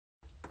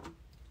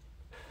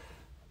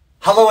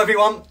Hello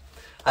everyone,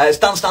 it's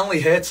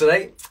Stanley here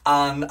today,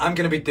 and I'm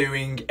going to be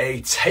doing a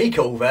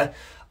takeover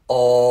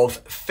of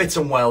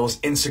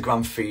Fit&Well's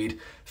Instagram feed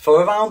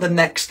for around the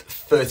next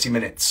 30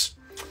 minutes.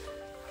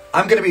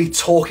 I'm going to be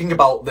talking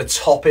about the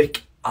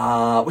topic,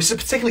 which is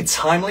particularly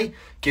timely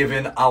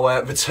given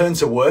our return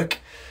to work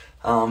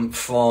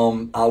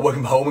from working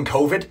from home and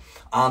COVID.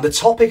 And the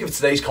topic of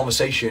today's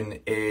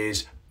conversation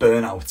is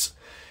burnout.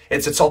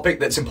 It's a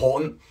topic that's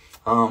important.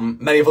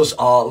 Many of us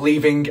are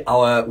leaving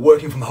our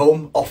working from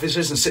home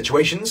offices and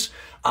situations,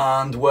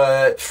 and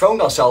we're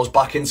throwing ourselves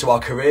back into our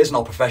careers and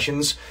our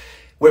professions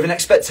with an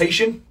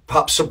expectation,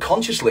 perhaps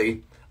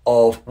subconsciously,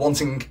 of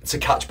wanting to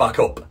catch back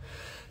up.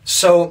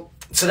 So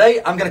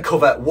today I'm going to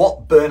cover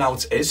what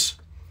burnout is.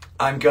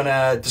 I'm going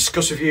to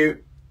discuss with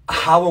you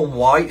how and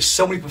why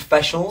so many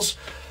professionals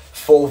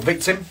fall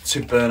victim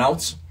to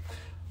burnout.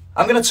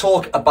 I'm going to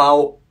talk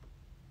about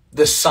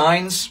the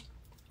signs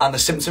and the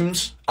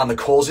symptoms and the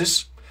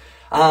causes.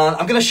 And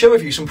I'm going to share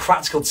with you some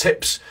practical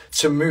tips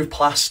to move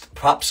past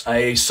perhaps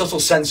a subtle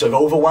sense of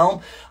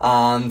overwhelm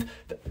and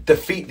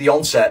defeat the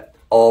onset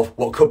of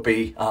what could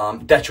be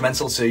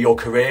detrimental to your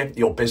career,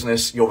 your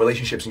business, your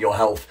relationships and your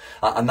health.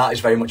 And that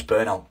is very much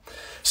burnout.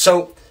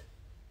 So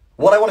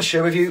what I want to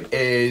share with you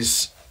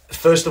is,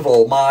 first of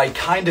all, my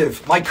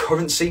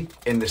currency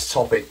in this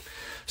topic.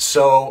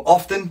 So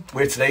often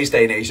with today's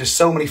day and age, there's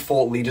so many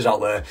thought leaders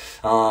out there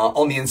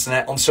on the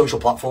internet, on social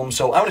platforms.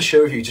 So I want to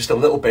share with you just a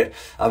little bit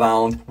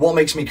around what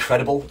makes me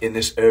credible in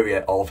this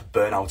area of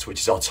burnout,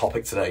 which is our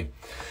topic today.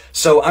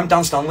 So I'm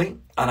Dan Stanley,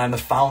 and I'm the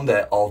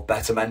founder of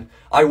Bettermen.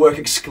 I work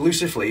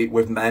exclusively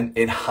with men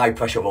in high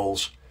pressure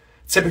roles.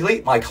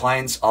 Typically, my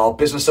clients are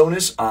business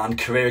owners and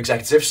career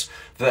executives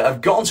that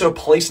have gotten to a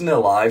place in their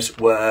lives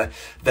where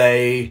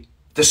they,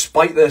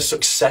 despite their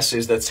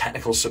successes, their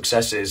technical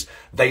successes,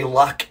 they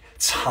lack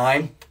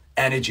time,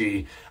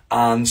 energy,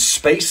 and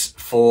space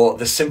for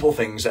the simple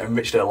things that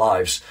enrich their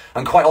lives.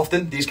 And quite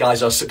often, these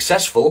guys are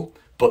successful,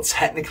 but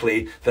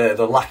technically they're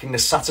lacking the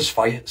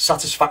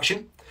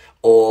satisfaction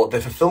or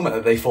the fulfillment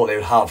that they thought they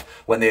would have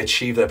when they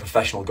achieve their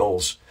professional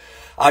goals.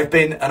 I've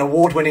been an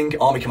award-winning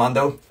Army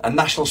Commando, a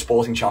national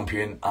sporting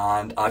champion,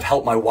 and I've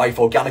helped my wife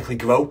organically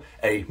grow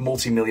a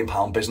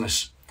multi-million-pound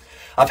business.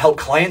 I've helped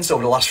clients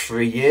over the last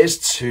 3 years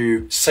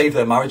to save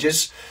their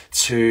marriages,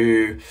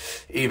 to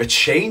either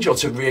change or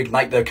to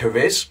reignite their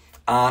careers,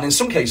 and in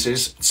some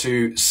cases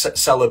to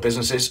sell their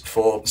businesses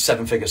for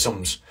seven-figure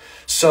sums.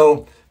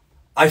 So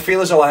I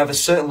feel as though I have a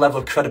certain level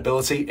of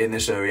credibility in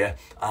this area,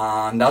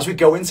 and as we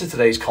go into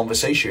today's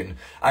conversation,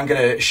 I'm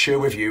going to share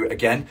with you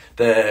again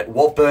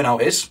what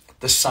burnout is,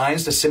 the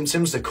signs, the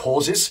symptoms, the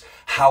causes,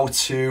 how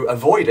to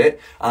avoid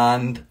it,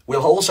 and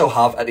we'll also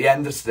have at the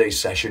end of today's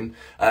session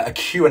a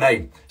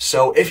Q&A.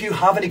 So if you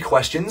have any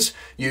questions,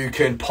 you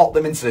can pop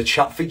them into the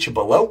chat feature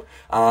below,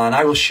 and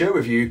I will share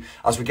with you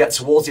as we get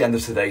towards the end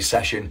of today's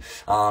session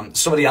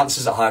some of the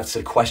answers that I have to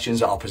the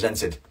questions that are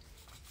presented.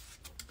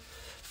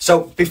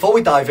 So before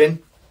we dive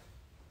in,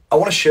 I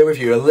want to share with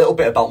you a little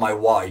bit about my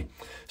why.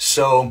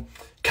 So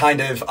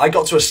I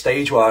got to a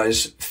stage where I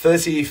was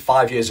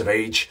 35 years of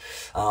age,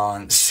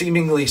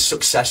 seemingly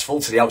successful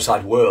to the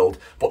outside world,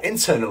 but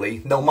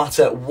internally, no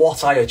matter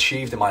what I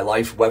achieved in my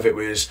life, whether it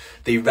was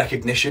the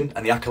recognition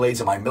and the accolades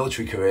of my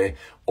military career,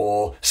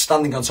 or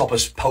standing on top of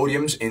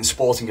podiums in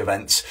sporting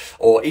events,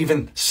 or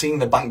even seeing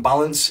the bank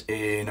balance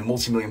in a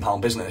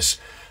multi-million-pound business,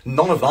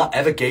 none of that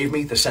ever gave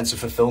me the sense of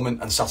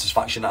fulfillment and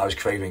satisfaction that I was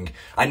craving.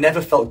 I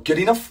never felt good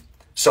enough.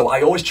 So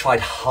I always tried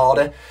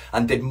harder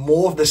and did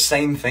more of the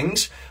same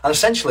things. And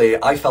essentially,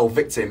 I fell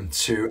victim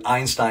to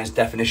Einstein's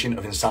definition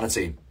of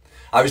insanity.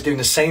 I was doing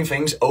the same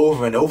things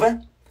over and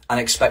over and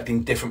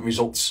expecting different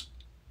results.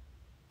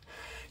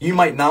 You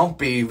might now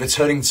be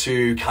returning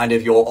to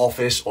your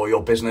office or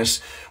your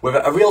business with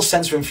a real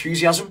sense of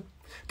enthusiasm.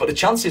 But the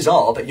chances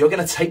are that you're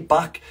going to take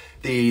back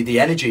the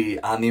energy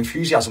and the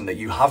enthusiasm that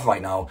you have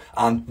right now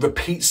and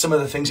repeat some of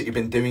the things that you've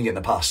been doing in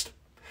the past.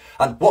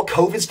 And what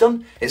COVID's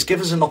done, it's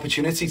given us an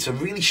opportunity to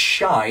really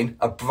shine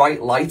a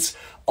bright light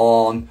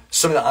on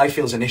something that I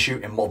feel is an issue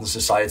in modern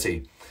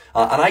society.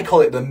 And I call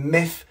it the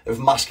myth of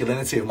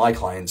masculinity of my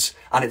clients.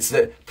 And it's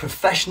that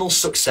professional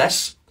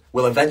success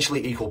will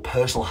eventually equal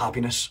personal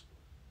happiness.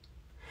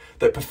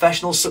 That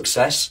professional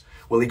success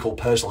will equal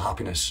personal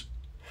happiness.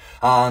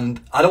 And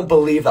I don't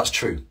believe that's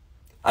true.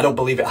 I don't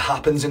believe it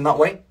happens in that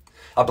way.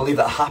 I believe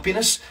that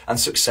happiness and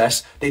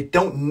success, they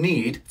don't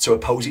need to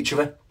oppose each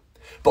other.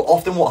 But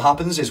often what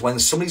happens is when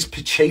somebody's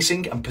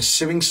chasing and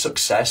pursuing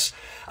success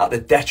at the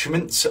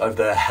detriment of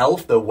their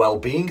health, their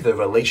well-being, their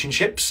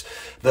relationships,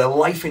 their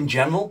life in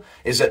general,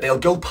 is that they'll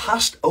go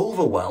past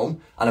overwhelm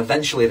and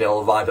eventually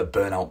they'll arrive at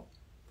burnout.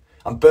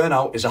 And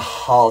burnout is a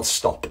hard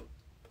stop.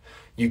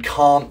 You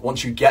can't,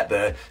 once you get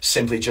there,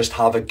 simply just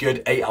have a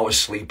good 8 hours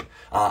sleep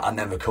and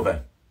then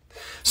recover.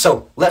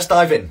 So let's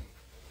dive in.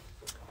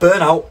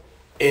 Burnout,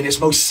 in its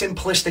most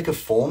simplistic of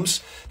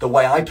forms, the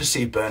way I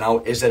perceive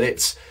burnout is that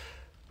it's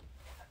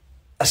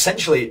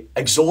essentially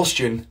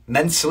exhaustion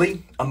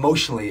mentally,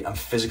 emotionally, and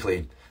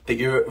physically. that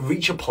you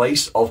reach a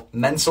place of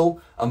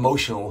mental,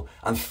 emotional,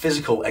 and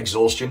physical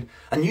exhaustion,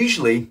 and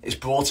usually it's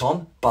brought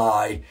on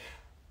by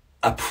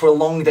a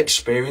prolonged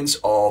experience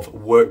of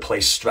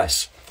workplace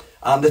stress.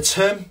 And the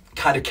term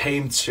kind of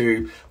came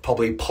to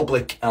probably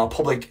public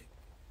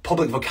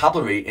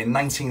vocabulary in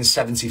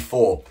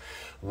 1974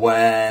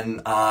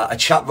 when a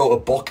chap wrote a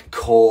book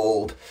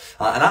called,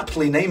 an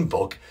aptly named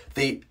book,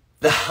 The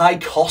High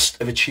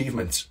Cost of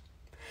Achievement.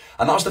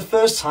 And that was the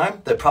first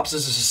time that perhaps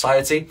as a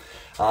society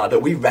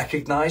that we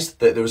recognised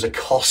that there was a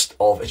cost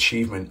of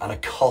achievement and a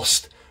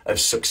cost of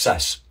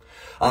success.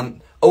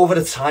 And over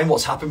the time,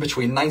 what's happened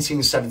between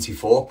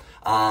 1974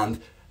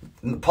 and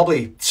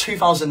probably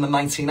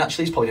 2019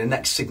 actually is probably the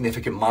next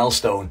significant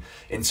milestone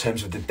in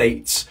terms of the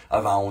dates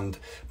around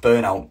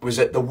burnout, was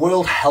that the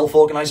World Health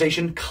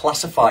Organization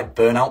classified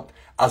burnout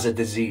as a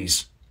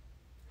disease,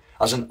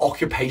 as an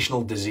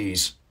occupational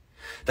disease.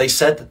 They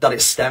said that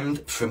it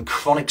stemmed from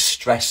chronic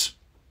stress.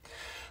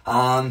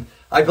 And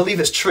I believe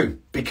it's true,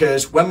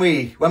 because when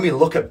we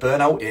look at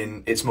burnout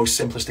in its most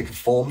simplistic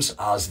forms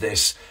as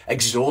this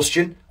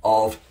exhaustion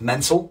of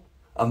mental,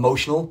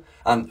 emotional,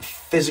 and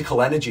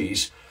physical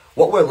energies,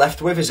 what we're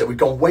left with is that we've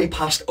gone way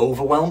past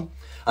overwhelm,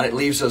 and it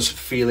leaves us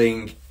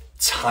feeling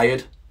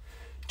tired,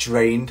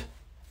 drained,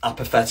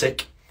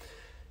 apathetic.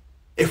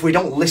 If we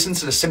don't listen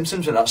to the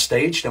symptoms at that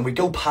stage, then we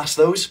go past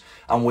those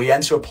and we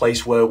enter a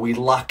place where we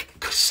lack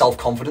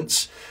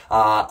self-confidence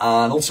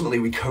and ultimately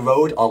we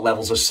corrode our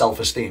levels of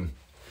self-esteem.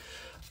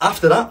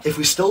 After that, if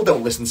we still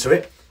don't listen to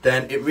it,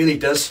 then it really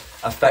does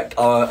affect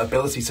our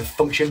ability to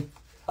function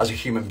as a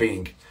human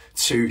being,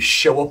 to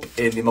show up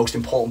in the most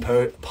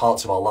important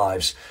parts of our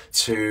lives,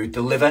 to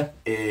deliver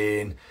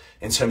in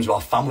terms of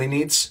our family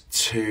needs,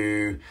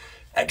 to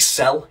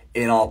excel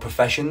in our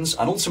professions,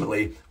 and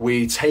ultimately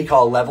we take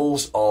our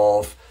levels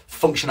of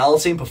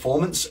functionality and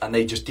performance and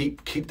they just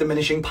keep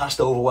diminishing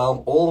past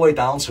overwhelm all the way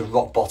down to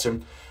rock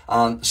bottom.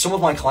 And some of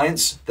my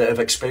clients that have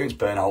experienced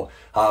burnout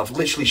have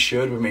literally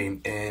shared with me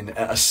in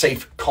a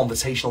safe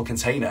conversational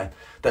container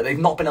that they've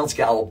not been able to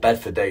get out of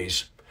bed for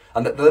days,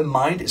 and that their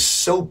mind is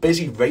so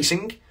busy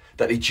racing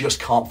that they just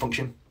can't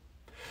function.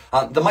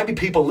 And there might be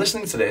people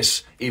listening to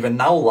this either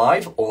now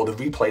live or the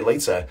replay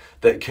later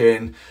that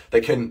can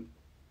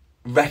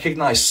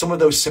recognize some of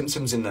those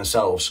symptoms in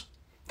themselves,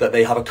 that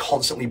they have a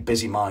constantly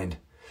busy mind,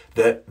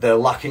 that they're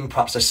lacking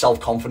perhaps the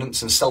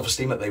self-confidence and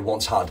self-esteem that they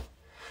once had,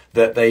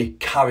 that they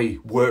carry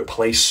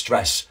workplace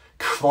stress,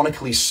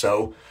 chronically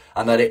so,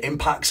 and that it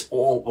impacts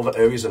all other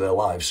areas of their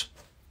lives.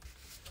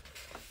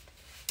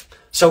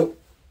 So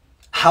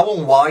how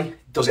and why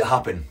does it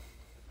happen?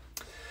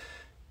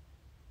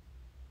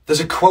 There's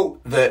a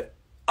quote that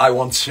I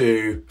want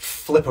to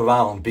flip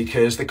around,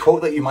 because the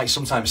quote that you might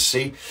sometimes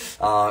see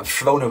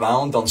thrown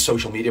around on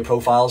social media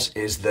profiles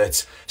is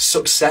that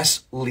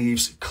success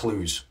leaves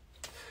clues.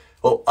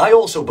 Well, I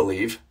also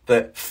believe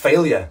that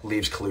failure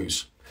leaves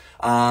clues.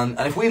 And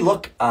if we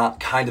look at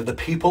kind of the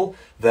people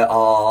that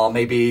are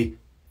maybe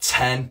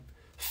 10,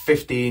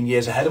 15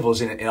 years ahead of us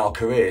in our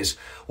careers,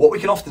 what we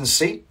can often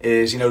see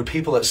is,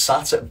 people that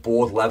sat at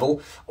board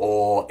level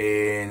or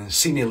in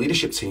senior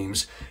leadership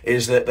teams,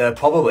 is that they're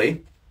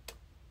probably,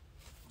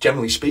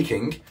 generally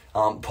speaking,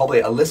 probably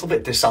a little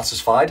bit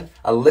dissatisfied,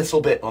 a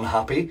little bit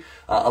unhappy,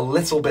 a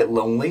little bit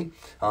lonely.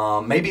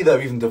 Maybe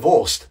they're even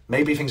divorced.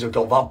 Maybe things have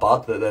got that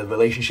bad that their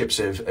relationships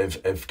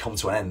have come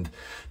to an end.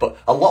 But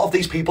a lot of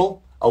these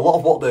people, a lot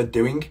of what they're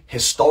doing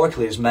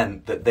historically has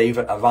meant that they've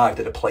arrived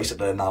at the place that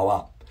they're now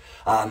at.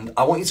 And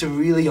I want you to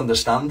really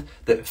understand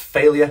that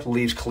failure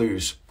leaves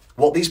clues.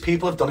 What these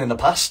people have done in the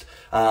past,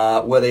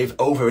 where they've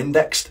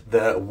over-indexed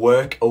their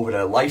work over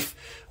their life,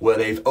 where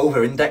they've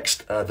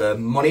over-indexed their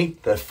money,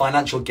 their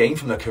financial gain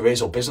from their careers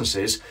or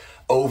businesses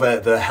over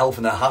their health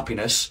and their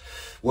happiness,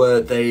 where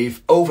they've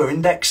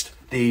over-indexed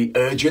the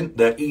urgent,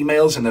 their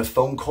emails and their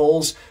phone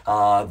calls,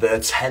 their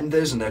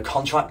tenders and their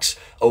contracts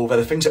over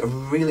the things that are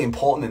really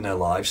important in their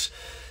lives.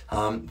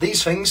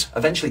 These things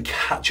eventually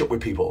catch up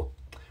with people.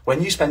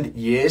 When you spend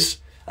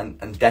years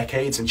and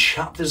decades and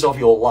chapters of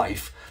your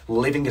life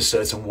living a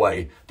certain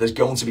way, there's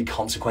going to be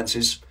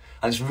consequences.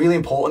 And it's really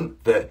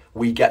important that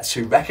we get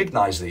to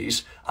recognize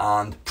these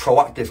and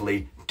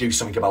proactively do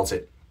something about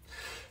it.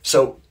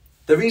 So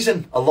the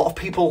reason a lot of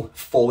people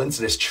fall into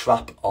this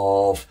trap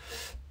of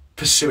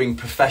pursuing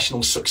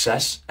professional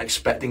success,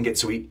 expecting it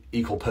to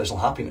equal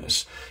personal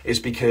happiness, is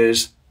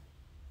because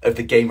of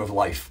the game of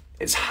life.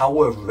 It's how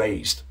we're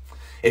raised.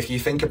 If you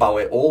think about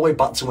it all the way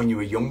back to when you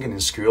were young and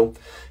in school,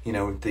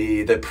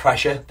 the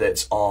pressure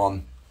that's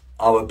on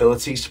our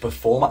abilities to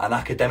perform at an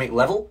academic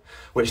level,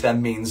 which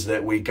then means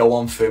that we go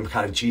on from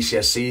kind of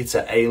GCSE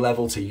to A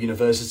level to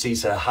university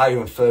to higher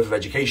and further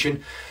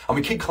education, and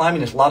we keep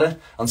climbing this ladder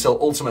until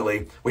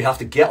ultimately we have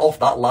to get off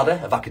that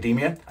ladder of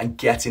academia and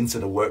get into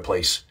the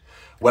workplace.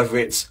 Whether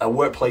it's a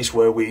workplace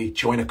where we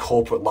join a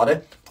corporate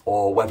ladder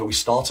or whether we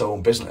start our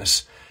own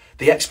business,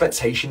 the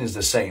expectation is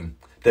the same,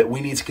 that we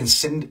need to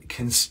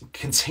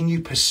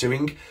continue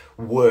pursuing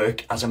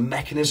work as a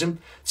mechanism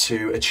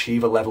to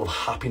achieve a level of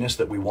happiness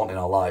that we want in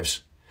our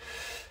lives.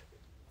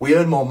 We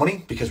earn more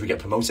money because we get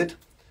promoted.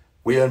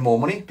 we earn more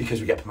money because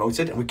we get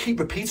promoted, and we keep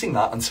repeating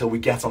that until we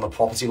get on the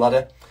property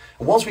ladder.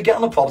 And once we get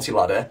on the property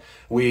ladder,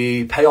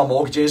 we pay our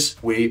mortgages,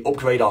 we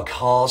upgrade our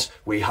cars,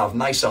 we have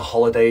nicer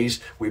holidays,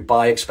 we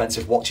buy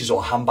expensive watches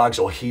or handbags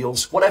or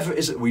heels, whatever it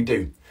is that we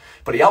do.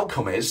 But the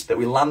outcome is that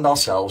we land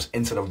ourselves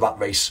into the rat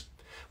race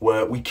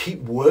where we keep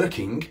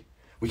working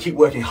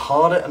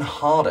harder and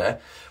harder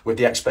with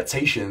the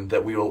expectation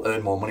that we will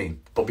earn more money.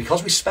 But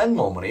because we spend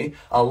more money,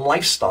 our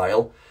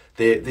lifestyle,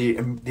 the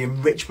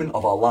enrichment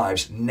of our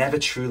lives never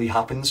truly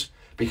happens,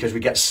 because we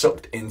get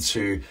sucked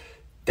into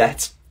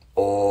debt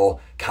or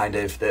kind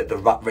of the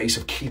rat race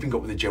of keeping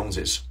up with the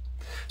Joneses.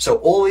 So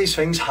all these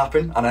things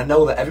happen, and I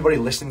know that everybody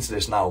listening to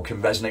this now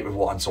can resonate with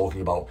what I'm talking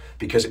about,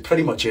 because it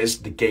pretty much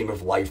is the game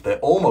of life that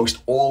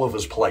almost all of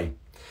us play.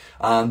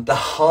 And the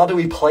harder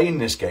we play in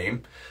this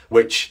game,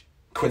 which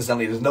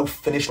coincidentally there's no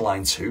finish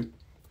line to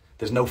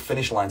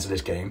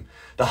this game,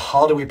 the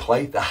harder we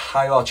play, the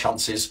higher our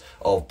chances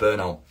of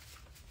burnout.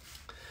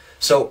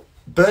 So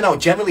burnout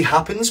generally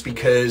happens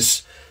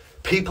because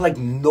people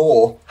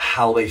ignore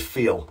how they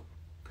feel.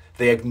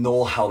 They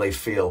ignore how they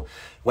feel.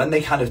 When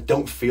they kind of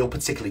don't feel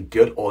particularly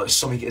good, or that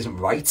something isn't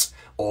right,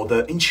 or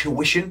their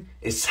intuition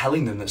is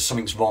telling them that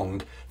something's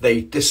wrong,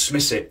 they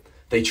dismiss it.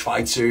 They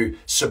try to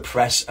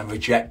suppress and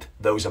reject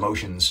those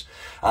emotions.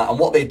 And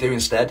what they do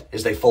instead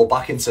is they fall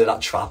back into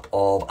that trap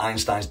of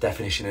Einstein's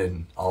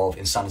definition of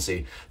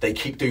insanity. They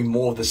keep doing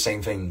more of the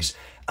same things.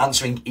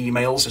 Answering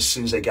emails as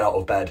soon as they get out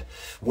of bed,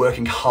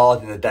 working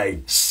hard in the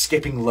day,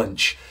 skipping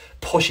lunch,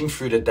 pushing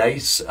through the day,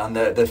 and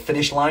the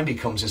finish line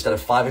becomes, instead of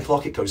 5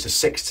 o'clock, it goes to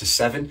 6 to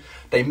 7.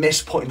 They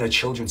miss putting their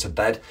children to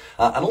bed,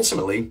 and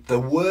ultimately the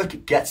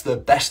work gets the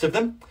best of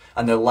them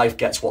and their life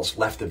gets what's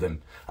left of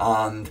them.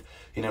 And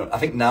I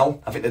think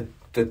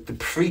the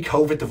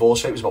pre-COVID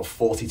divorce rate was about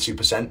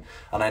 42%,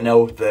 and I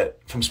know that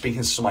from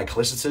speaking to some of my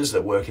solicitors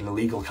that work in the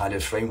legal kind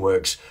of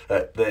frameworks,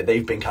 that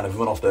they've been kind of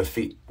run off their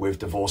feet with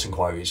divorce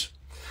inquiries.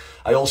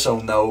 I also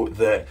know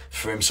that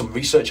from some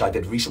research I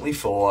did recently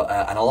for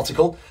an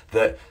article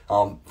that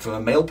from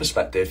a male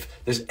perspective,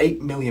 there's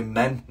 8 million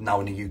men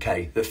now in the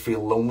UK that feel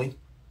lonely.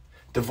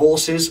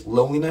 Divorces,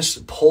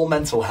 loneliness, poor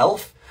mental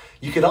health,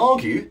 you could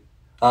argue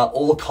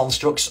all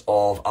constructs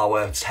of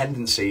our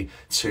tendency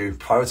to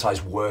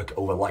prioritize work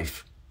over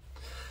life.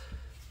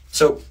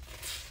 So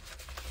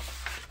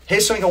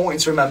here's something I want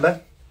you to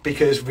remember,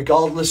 because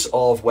regardless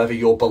of whether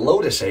you're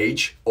below this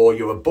age or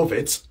you're above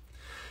it,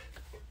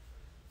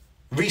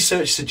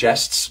 research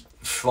suggests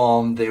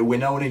from the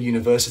Winona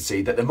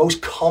University that the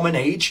most common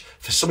age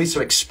for somebody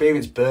to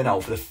experience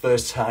burnout for the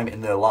first time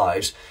in their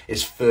lives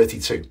is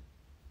 32.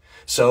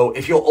 So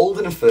if you're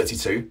older than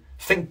 32,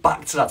 think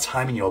back to that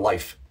time in your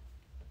life.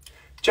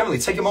 Generally,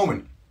 take a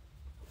moment.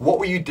 What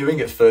were you doing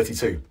at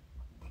 32?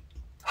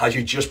 Had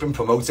you just been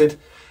promoted?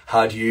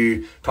 Had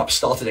you perhaps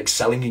started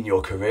excelling in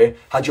your career?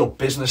 Had your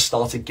business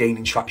started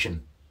gaining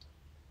traction?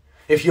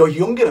 If you're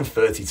younger than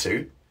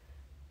 32,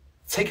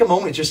 take a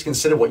moment just to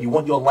consider what you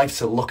want your life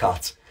to look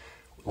at,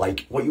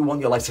 like what you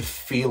want your life to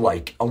feel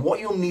like, and what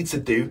you'll need to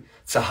do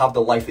to have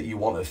the life that you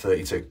want at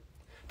 32.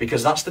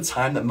 Because that's the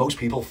time that most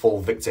people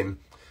fall victim.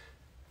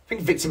 I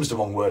think victim is the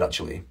wrong word,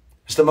 actually.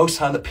 It's the most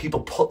time that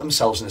people put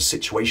themselves in a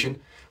situation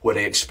where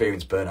they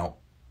experience burnout.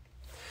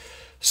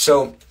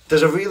 So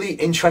there's a really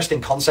interesting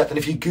concept, and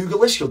if you Google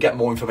this, you'll get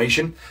more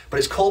information, but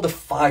it's called the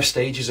 5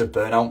 stages of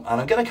burnout,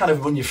 and I'm going to kind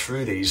of run you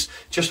through these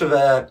just with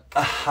a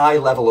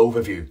high-level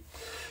overview.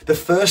 The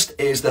first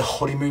is the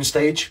honeymoon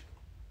stage,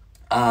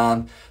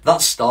 and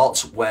that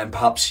starts when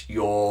perhaps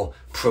you're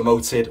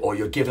promoted or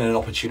you're given an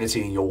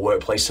opportunity in your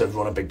workplace to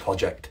run a big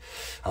project.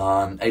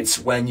 It's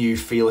when you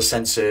feel a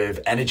sense of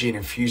energy and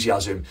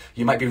enthusiasm.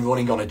 You might be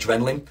running on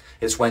adrenaline.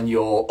 It's when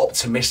you're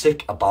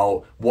optimistic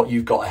about what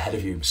you've got ahead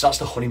of you. So that's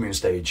the honeymoon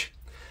stage.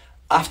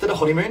 After the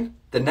honeymoon,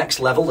 the next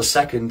level, the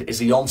second, is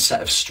the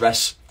onset of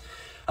stress.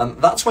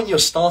 And that's when you're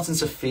starting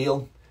to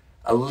feel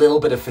a little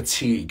bit of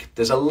fatigue.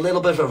 There's a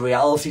little bit of a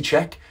reality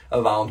check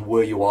around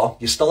where you are.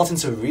 You're starting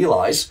to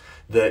realize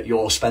that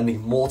you're spending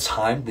more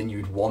time than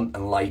you'd want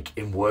and like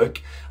in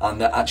work,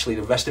 and that actually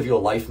the rest of your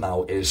life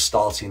now is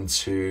starting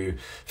to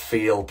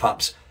feel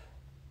perhaps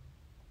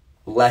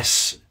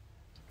less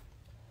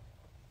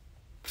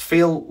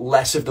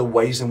of the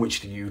ways in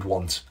which you'd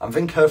want. I'm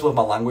being careful of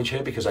my language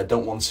here because I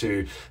don't want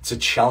to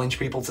challenge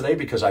people today,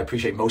 because I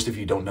appreciate most of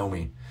you don't know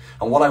me.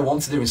 And what I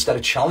want to do, instead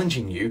of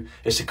challenging you,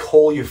 is to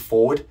call you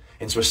forward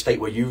into a state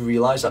where you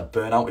realize that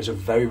burnout is a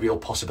very real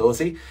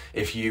possibility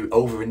if you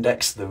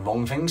over-index the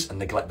wrong things and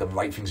neglect the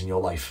right things in your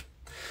life.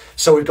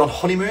 So we've gone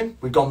honeymoon,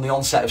 we've gone the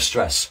onset of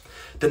stress.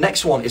 The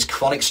next one is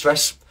chronic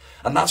stress.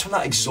 And that's when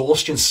that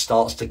exhaustion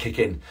starts to kick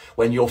in,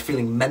 when you're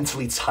feeling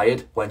mentally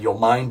tired, when your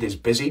mind is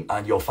busy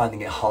and you're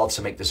finding it hard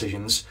to make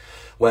decisions,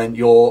 when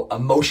you're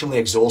emotionally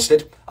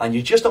exhausted and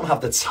you just don't have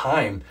the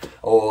time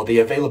or the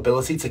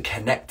availability to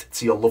connect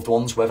to your loved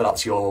ones, whether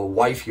that's your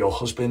wife, your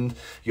husband,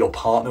 your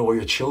partner, or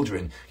your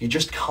children. You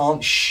just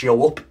can't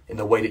show up in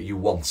the way that you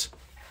want.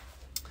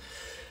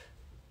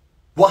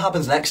 What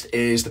happens next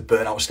is the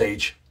burnout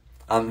stage.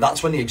 And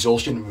that's when the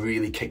exhaustion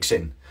really kicks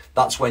in.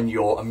 That's when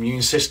your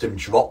immune system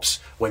drops,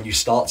 when you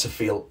start to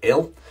feel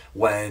ill,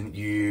 when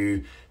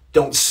you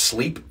don't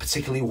sleep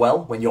particularly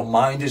well, when your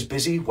mind is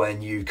busy,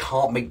 when you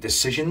can't make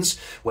decisions,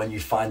 when you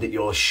find that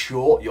you're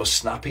short, you're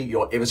snappy,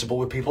 you're irritable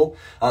with people.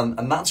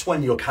 And that's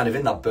when you're kind of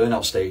in that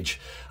burnout stage.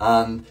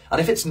 And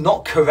if it's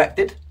not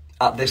corrected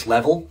at this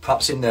level,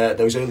 perhaps in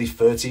those early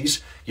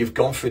 30s, you've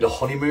gone through the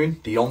honeymoon,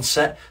 the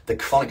onset, the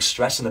chronic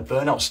stress and the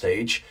burnout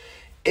stage.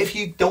 If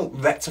you don't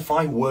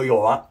rectify where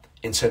you're at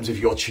in terms of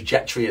your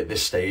trajectory at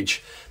this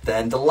stage,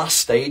 then the last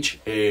stage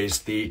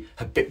is the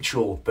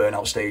habitual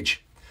burnout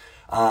stage.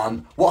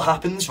 And what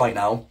happens right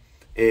now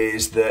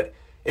is that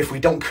if we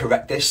don't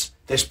correct this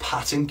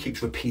pattern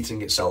keeps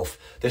repeating itself.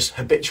 This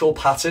habitual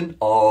pattern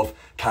of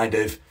kind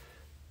of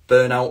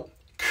burnout,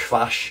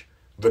 crash,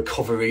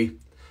 recovery,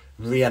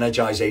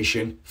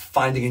 re-energization,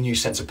 finding a new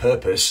sense of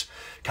purpose,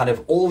 kind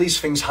of all these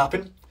things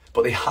happen,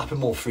 but they happen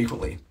more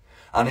frequently.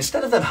 And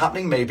instead of them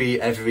happening maybe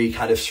every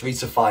kind of 3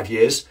 to 5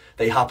 years,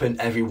 they happen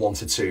every 1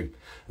 to 2.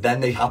 Then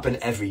they happen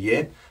every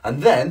year,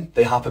 and then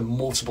they happen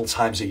multiple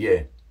times a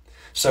year.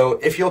 So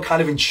if you're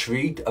kind of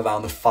intrigued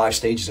around the 5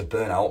 stages of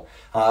burnout,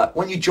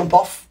 when you jump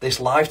off this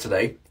live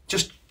today,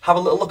 just have a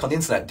little look on the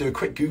internet, do a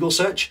quick Google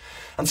search,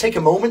 and take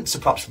a moment to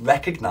perhaps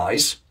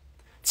recognize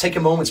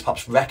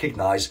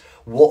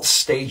what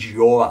stage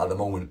you're at the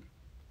moment.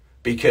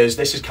 Because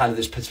this is kind of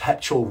this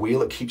perpetual wheel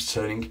that keeps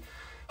turning.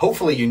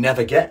 Hopefully you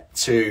never get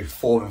to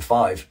 4 and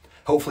 5.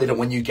 Hopefully that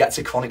when you get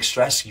to chronic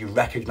stress, you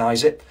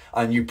recognize it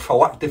and you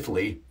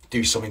proactively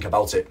do something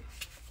about it.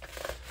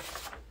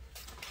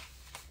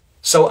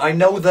 So I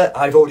know that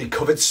I've already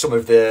covered some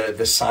of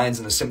the signs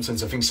and the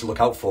symptoms and things to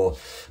look out for,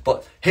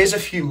 but here's a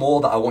few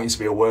more that I want you to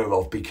be aware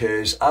of,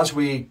 because as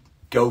we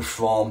go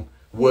from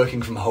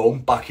working from home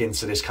back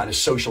into this kind of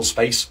social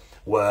space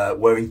where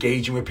we're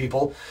engaging with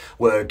people,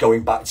 we're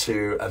going back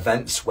to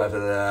events, whether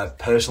they're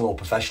personal or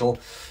professional.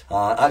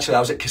 Actually, I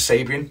was at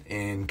Kasabian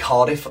in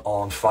Cardiff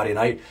on Friday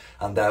night,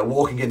 and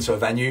walking into a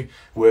venue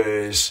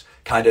was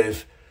kind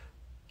of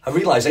a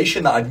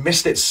realization that I'd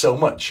missed it so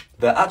much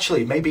that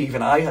actually maybe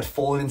even I had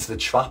fallen into the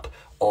trap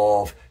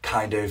of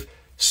kind of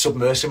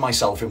submersing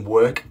myself in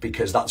work,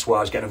 because that's where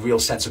I was getting a real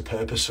sense of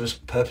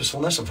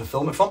purposefulness and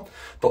fulfillment from.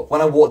 But when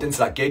I walked into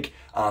that gig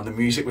and the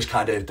music was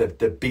kind of,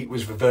 the beat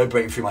was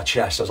reverberating through my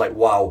chest, I was like,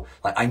 wow,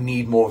 like I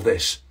need more of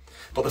this.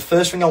 But the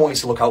first thing I want you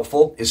to look out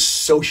for is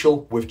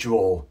social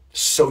withdrawal.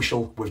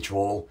 Social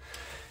withdrawal.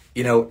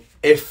 You know,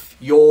 if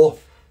you're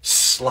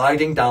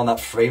sliding down that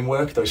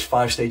framework, those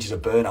 5 stages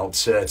of burnout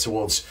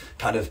towards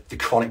kind of the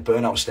chronic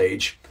burnout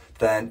stage,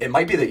 then it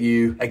might be that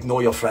you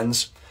ignore your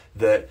friends,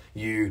 that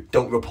you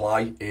don't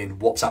reply in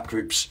WhatsApp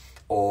groups,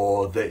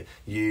 or that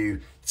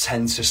you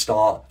tend to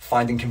start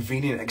finding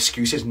convenient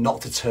excuses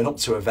not to turn up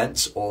to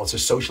events or to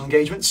social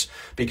engagements,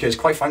 because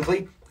quite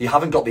frankly, you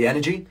haven't got the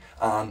energy,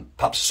 and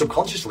perhaps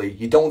subconsciously,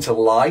 you don't want to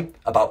lie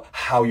about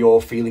how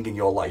you're feeling in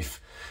your life.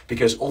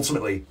 Because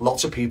ultimately,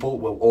 lots of people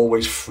will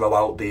always throw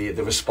out the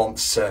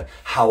response to,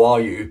 how are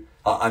you?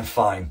 I'm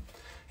fine.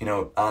 You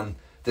know, and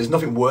there's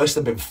nothing worse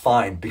than being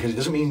fine, because it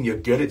doesn't mean you're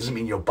good, it doesn't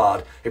mean you're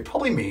bad. It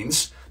probably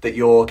means that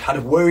you're kind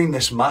of wearing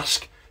this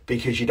mask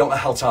because you don't know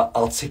how to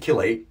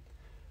articulate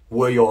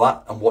where you're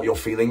at and what you're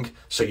feeling.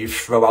 So you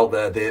throw out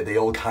the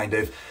old kind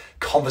of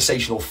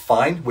conversational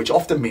fine, which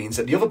often means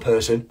that the other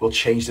person will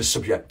change the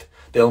subject.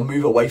 They'll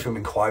move away from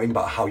inquiring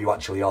about how you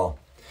actually are.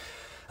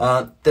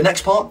 The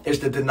next part is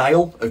the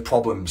denial of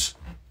problems.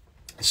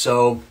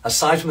 So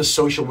aside from the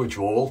social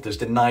withdrawal, there's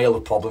denial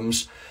of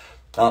problems.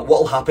 What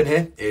will happen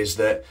here is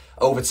that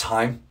over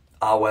time,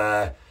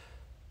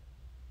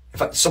 in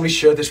fact, somebody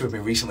shared this with me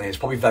recently. It's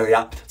probably very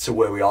apt to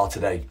where we are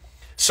today.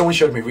 Someone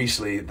showed me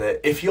recently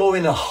that if you're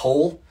in a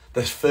hole,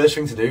 the first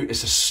thing to do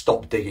is to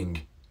stop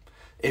digging.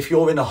 If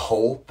you're in a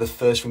hole, the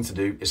first thing to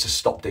do is to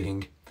stop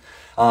digging.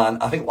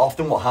 And I think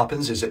often what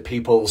happens is that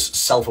people's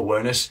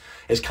self-awareness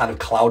is kind of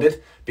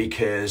clouded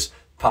because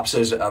perhaps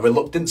there's a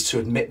reluctance to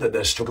admit that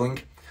they're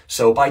struggling.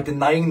 So by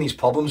denying these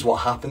problems,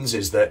 what happens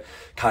is that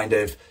kind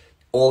of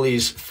all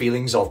these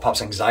feelings of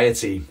perhaps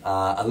anxiety,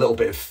 a little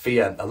bit of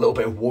fear, a little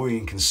bit of worry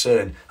and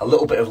concern, a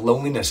little bit of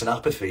loneliness and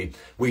apathy,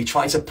 we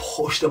try to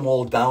push them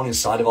all down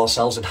inside of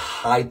ourselves and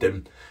hide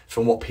them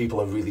from what people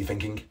are really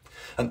thinking.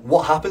 And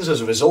what happens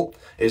as a result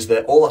is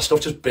that all that stuff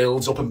just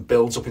builds up and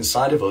builds up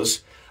inside of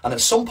us. And at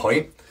some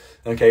point,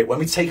 okay, when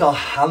we take our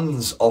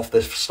hands off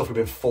the stuff we've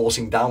been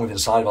forcing down within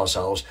inside of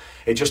ourselves,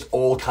 it just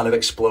all kind of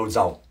explodes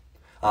out.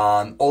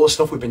 And all the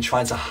stuff we've been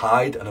trying to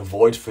hide and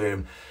avoid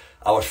from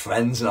our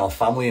friends and our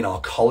family and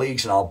our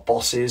colleagues and our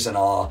bosses and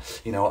our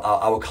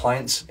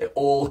clients, it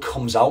all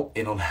comes out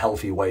in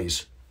unhealthy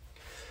ways.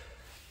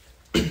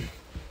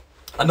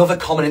 Another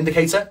common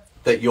indicator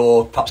that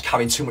you're perhaps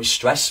carrying too much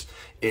stress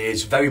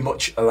is very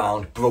much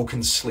around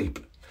broken sleep.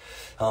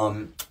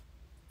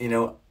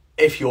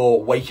 If you're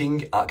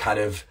waking at kind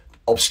of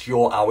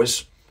obscure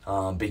hours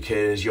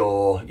because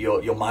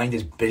your mind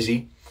is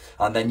busy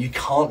and then you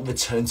can't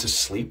return to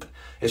sleep,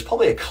 it's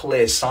probably a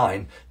clear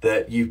sign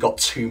that you've got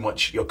too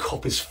much, your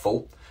cup is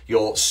full,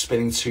 you're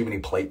spinning too many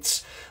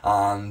plates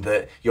and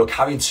that you're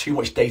carrying too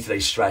much day-to-day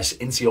stress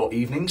into your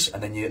evenings,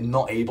 and then you're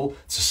not able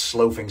to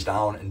slow things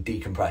down and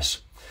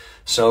decompress.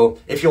 So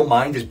if your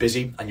mind is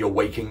busy and you're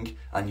waking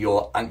and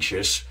you're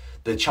anxious,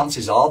 the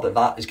chances are that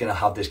that is going to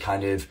have this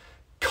kind of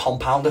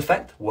compound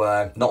effect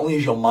where not only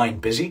is your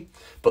mind busy,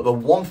 but the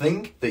one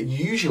thing that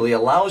usually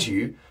allows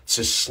you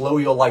to slow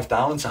your life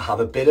down and to have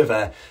a bit of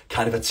a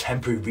kind of a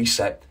temporary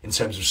reset in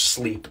terms of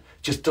sleep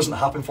just doesn't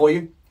happen for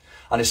you.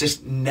 And it's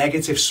this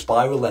negative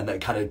spiral then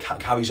that kind of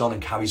carries on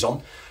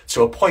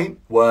to a point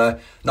where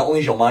not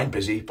only is your mind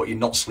busy, but you're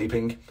not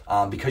sleeping.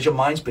 Because your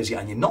mind's busy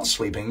and you're not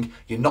sleeping,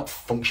 you're not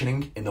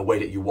functioning in the way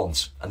that you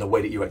want and the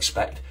way that you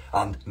expect,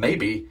 and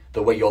maybe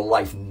the way your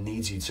life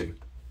needs you to.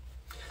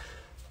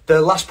 The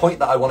last point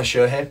that I want to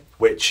share here,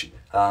 which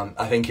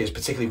I think is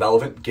particularly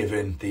relevant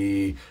given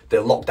the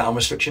lockdown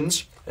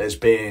restrictions, has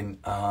been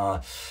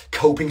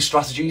coping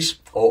strategies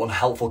or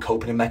unhelpful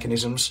coping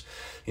mechanisms.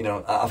 You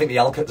know, I think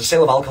the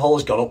sale of alcohol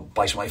has gone up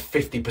by something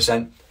like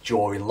 50%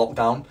 during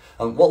lockdown.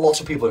 And what lots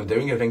of people are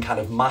doing have been kind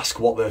of mask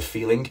what they're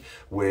feeling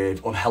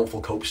with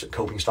unhelpful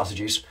coping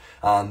strategies.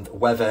 And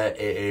whether it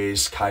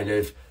is kind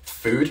of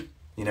food,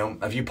 you know,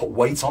 have you put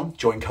weight on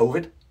during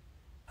COVID?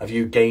 Have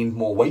you gained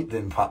more weight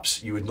than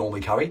perhaps you would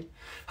normally carry?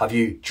 Have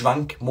you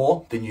drank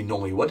more than you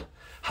normally would?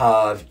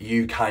 Have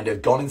you kind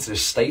of gone into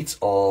this state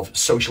of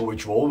social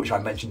withdrawal, which I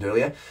mentioned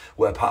earlier,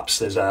 where perhaps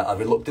there's a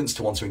reluctance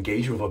to want to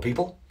engage with other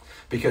people?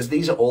 Because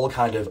these are all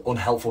kind of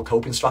unhelpful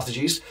coping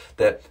strategies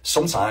that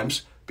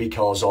sometimes,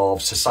 because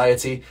of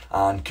society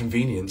and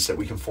convenience, that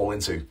we can fall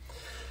into.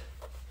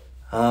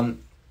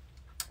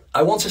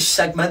 I want to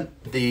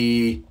segment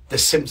the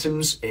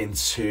symptoms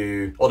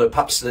into, or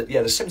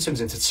the symptoms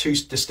into two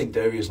distinct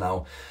areas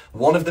now.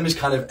 One of them is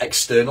kind of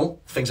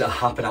external, things that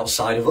happen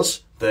outside of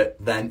us that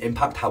then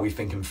impact how we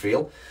think and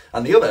feel.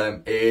 And the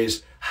other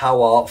is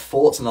how our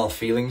thoughts and our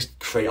feelings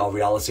create our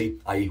reality,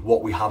 i.e.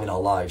 what we have in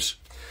our lives.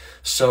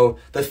 So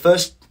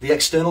the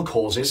external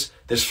causes,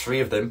 there's three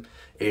of them,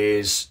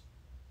 is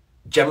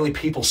generally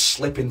people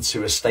slip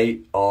into a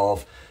state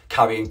of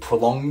carrying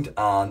prolonged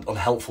and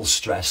unhelpful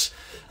stress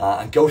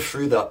and go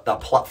through that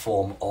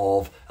platform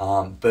of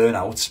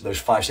burnout, those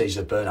 5 stages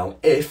of burnout,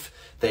 if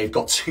they've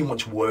got too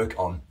much work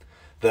on.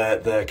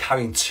 They're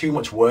carrying too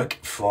much work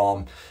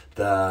from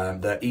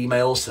their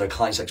emails to their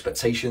clients'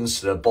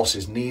 expectations, to their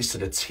boss's needs, to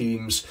the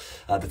team's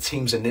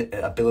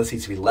ability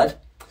to be led.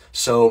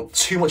 So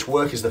too much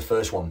work is the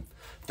first one.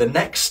 The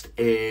next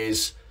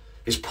is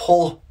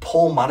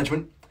poor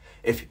management.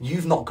 If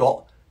you've not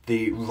got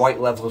the right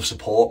level of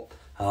support,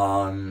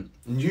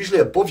 usually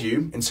above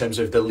you in terms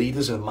of the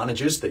leaders and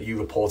managers that you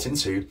report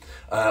into,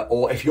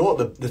 or if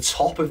you're at the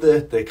top of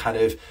the kind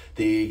of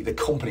the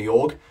company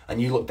org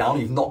and you look down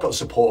and you've not got the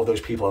support of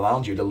those people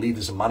around you, the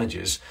leaders and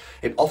managers,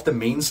 it often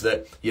means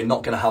that you're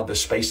not going to have the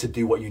space to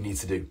do what you need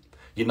to do.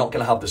 You're not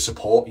going to have the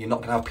support. You're not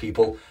going to have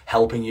people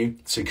helping you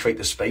to create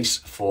the space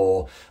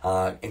for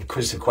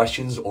inquisitive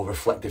questions or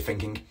reflective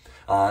thinking.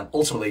 And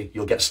ultimately,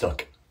 you'll get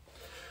stuck.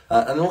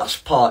 And the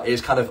last part is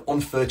kind of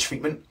unfair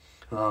treatment.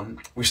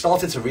 We've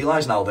started to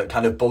realise now that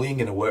kind of bullying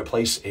in a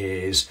workplace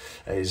is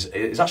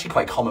actually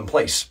quite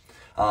commonplace.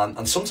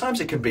 And sometimes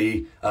it can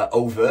be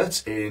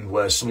overt in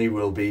where somebody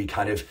will be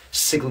kind of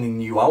signalling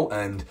you out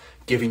and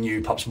giving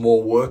you perhaps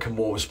more work and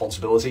more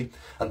responsibility.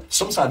 And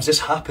sometimes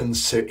this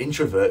happens to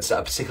introverts that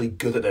are particularly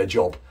good at their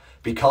job.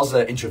 Because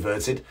they're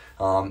introverted,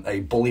 a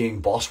bullying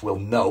boss will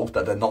know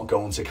that they're not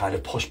going to kind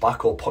of push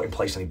back or put in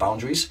place any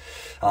boundaries.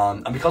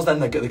 And because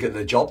then they're good at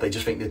their job, they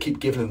just think they keep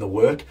giving them the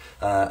work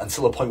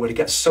until a point where it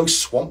gets so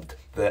swamped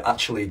that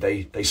actually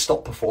they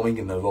stop performing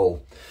in their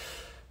role.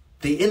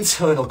 The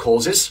internal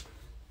causes,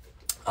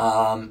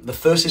 the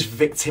first is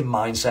victim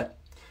mindset.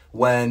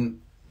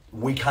 When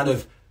we kind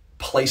of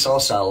place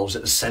ourselves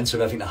at the center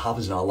of everything that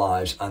happens in our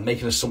lives and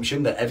make an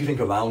assumption that everything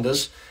around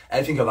us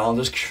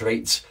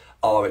creates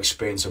our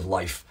experience of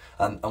life.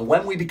 And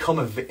when we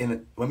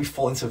when we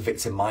fall into a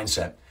victim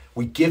mindset,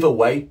 we give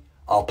away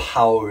our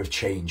power of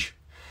change.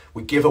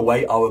 We give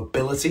away our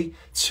ability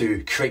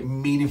to create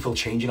meaningful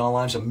change in our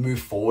lives and move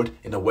forward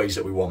in the ways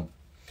that we want.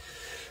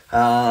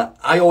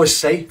 I always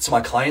say to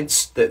my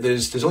clients that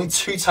there's only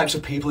two types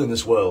of people in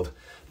this world.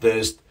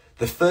 There's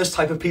the first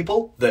type of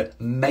people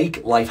that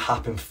make life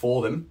happen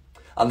for them,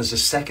 and there's a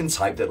second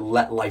type that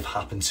let life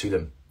happen to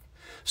them.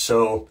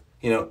 So,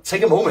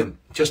 take a moment,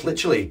 just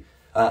literally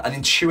an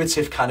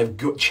intuitive kind of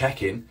gut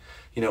check-in.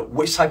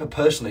 Which type of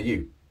person are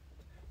you?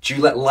 Do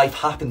you let life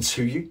happen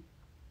to you?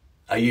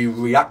 Are you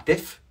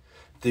reactive?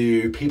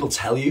 Do people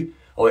tell you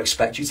or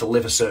expect you to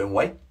live a certain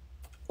way?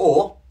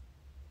 Or,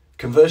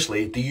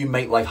 conversely, do you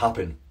make life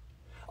happen?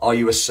 Are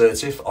you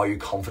assertive? Are you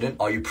confident?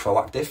 Are you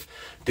proactive?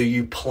 Do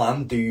you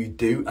plan? Do you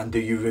do? And do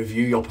you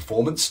review your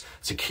performance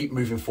to keep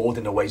moving forward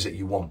in the ways that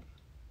you want?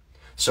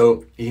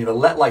 So you can either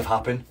let life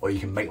happen or you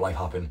can make life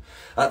happen.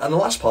 And the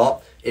last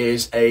part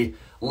is a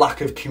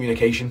lack of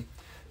communication.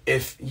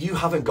 If you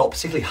haven't got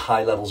particularly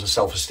high levels of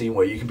self-esteem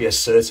where you can be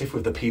assertive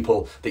with the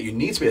people that you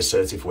need to be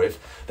assertive with,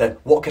 then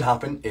what can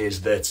happen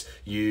is that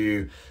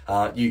you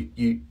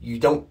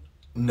don't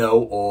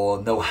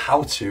know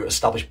how to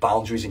establish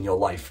boundaries in your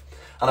life.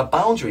 And a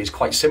boundary is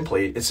quite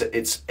simply,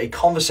 it's a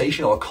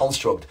conversation or a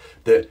construct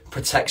that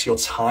protects your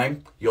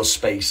time, your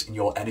space, and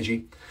your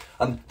energy.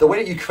 And the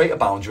way that you create a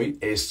boundary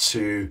is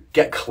to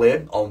get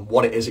clear on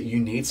what it is that you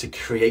need to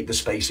create the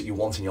space that you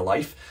want in your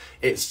life.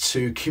 It's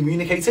to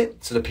communicate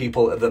it to the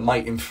people that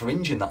might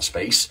infringe in that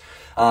space.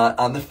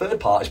 And the third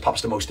part is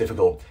perhaps the most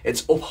difficult.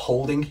 It's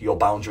upholding your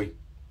boundary.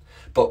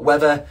 But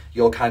whether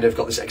you're kind of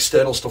got this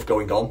external stuff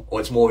going on or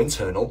it's more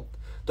internal,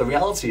 the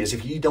reality is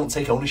if you don't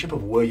take ownership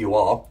of where you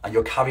are and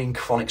you're carrying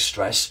chronic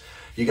stress,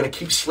 you're going to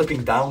keep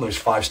slipping down those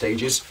 5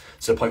 stages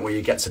to the point where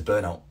you get to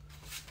burnout.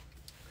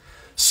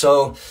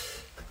 So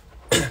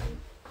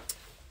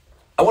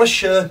I want to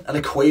share an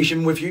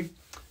equation with you,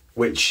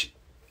 which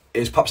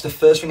is perhaps the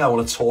first thing I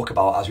want to talk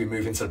about as we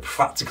move into the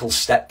practical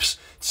steps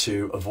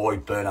to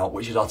avoid burnout,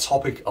 which is our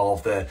topic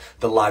of the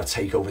live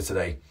takeover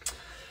today.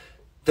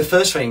 The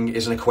first thing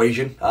is an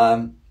equation.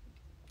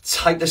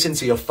 Type this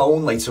into your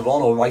phone later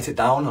on or write it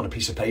down on a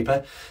piece of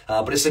paper.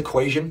 But it's an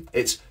equation.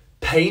 It's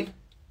pain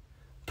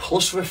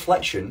plus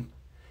reflection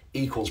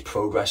equals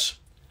progress.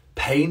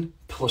 Pain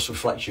plus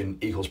reflection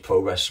equals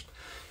progress.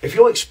 If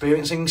you're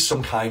experiencing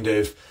some kind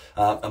of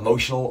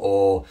emotional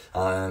or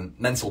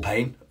mental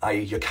pain,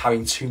 i.e. you're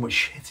carrying too much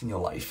shit in your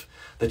life,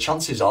 the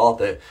chances are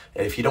that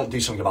if you don't do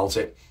something about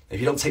it, if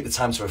you don't take the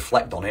time to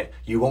reflect on it,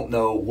 you won't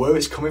know where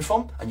it's coming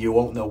from and you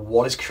won't know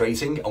what it's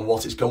creating and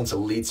what it's going to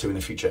lead to in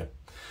the future.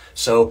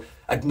 So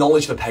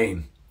acknowledge the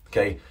pain,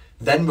 okay?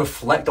 Then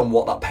reflect on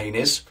what that pain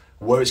is,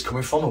 where it's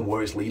coming from and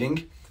where it's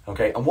leading,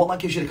 okay? And what that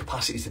gives you the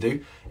capacity to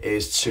do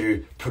is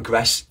to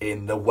progress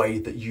in the way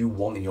that you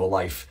want in your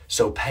life.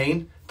 So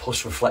pain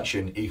plus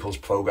reflection equals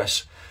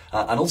progress.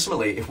 And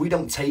ultimately, if we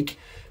don't take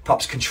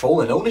perhaps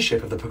control and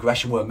ownership of the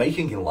progression we're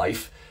making in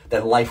life,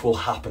 then life will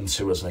happen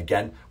to us. And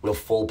again, we'll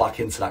fall back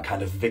into that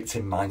kind of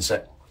victim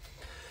mindset.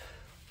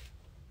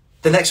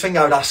 The next thing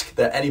I would ask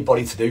that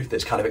anybody to do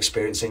that's kind of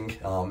experiencing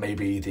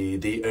maybe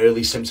the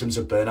early symptoms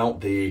of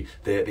burnout,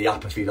 the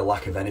apathy, the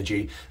lack of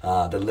energy,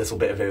 the little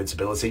bit of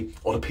irritability,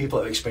 or the people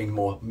that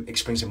are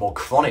experiencing more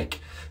chronic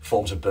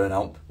forms of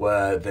burnout,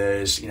 where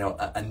there's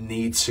a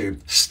need to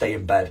stay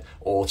in bed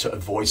or to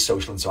avoid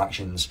social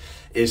interactions,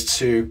 is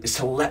to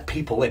let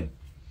people in.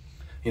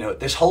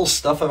 This whole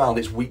stuff around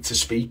it's weak to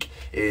speak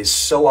is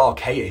so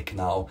archaic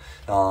now,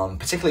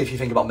 particularly if you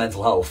think about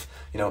mental health.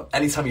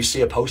 Anytime you see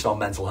a post on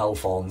mental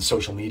health on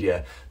social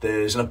media,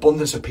 there's an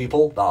abundance of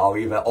people that are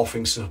either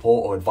offering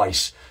support or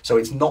advice. So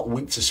it's not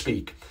weak to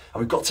speak.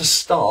 And we've got to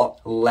start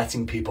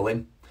letting people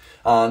in.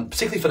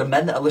 Particularly for the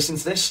men that are listening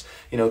to this,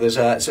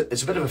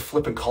 it's a bit of a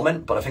flippant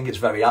comment, but I think it's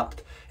very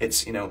apt.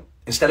 It's,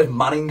 instead of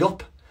manning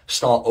up,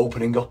 start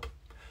opening up.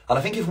 And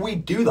I think if we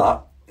do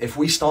that, if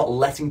we start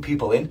letting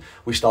people in,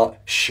 we start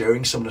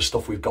sharing some of the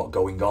stuff we've got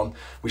going on,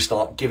 we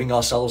start giving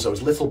ourselves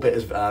those little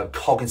bit of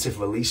cognitive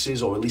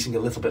releases or releasing a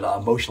little bit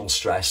of emotional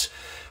stress,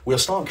 we'll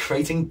start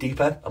creating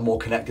deeper and more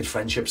connected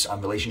friendships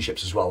and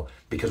relationships as well,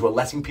 because we're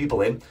letting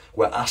people in,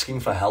 we're asking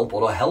for help,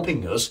 or they're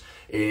helping us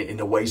in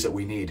the ways that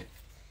we need.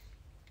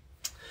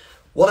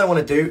 What I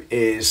want to do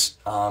is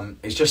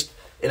just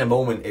in a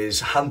moment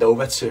is hand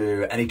over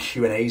to any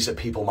Q&As that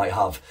people might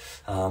have.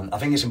 I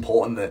think it's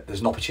important that there's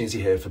an opportunity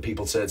here for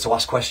people to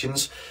ask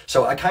questions.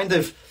 So I kind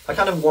of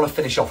want to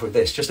finish off with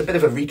this, just a bit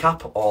of a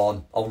recap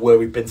on where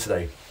we've been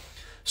today.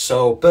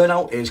 So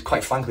burnout is,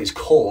 quite frankly, it's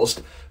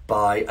caused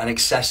by an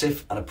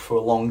excessive and a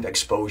prolonged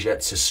exposure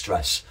to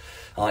stress.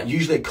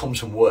 Usually it comes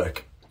from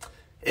work.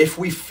 If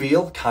we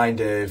feel kind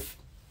of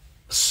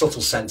a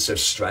subtle sense of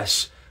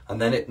stress, and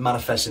then it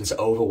manifests into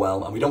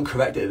overwhelm, and we don't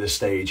correct it at this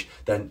stage,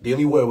 then the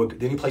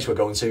only place we're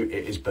going to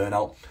is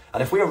burnout.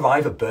 And if we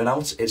arrive at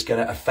burnout, it's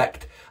going to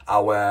affect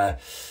our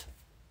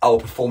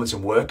performance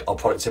in work, our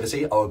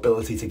productivity, our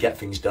ability to get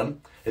things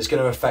done. It's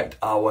going to affect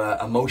our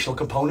emotional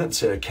component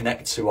to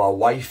connect to our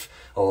wife,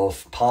 or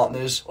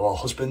partners, or our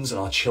husbands,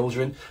 and our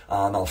children,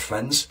 and our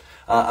friends.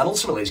 And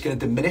ultimately, it's going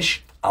to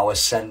diminish our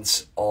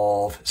sense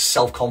of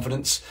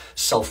self-confidence,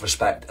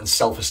 self-respect, and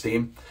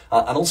self-esteem.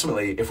 And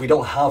ultimately, if we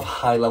don't have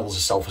high levels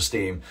of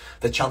self-esteem,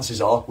 the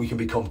chances are we can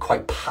become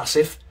quite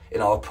passive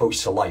in our approach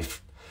to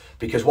life.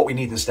 Because what we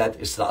need instead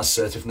is that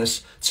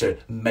assertiveness to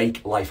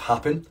make life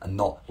happen and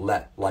not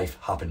let life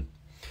happen.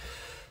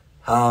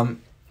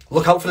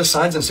 Look out for the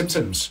signs and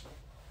symptoms.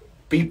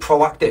 Be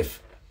proactive.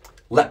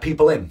 Let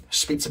people in.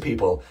 Speak to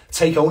people.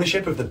 Take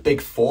ownership of the big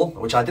 4,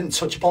 which I didn't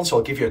touch upon, so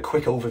I'll give you a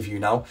quick overview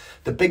now.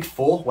 The big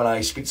 4, when I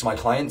speak to my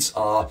clients,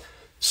 are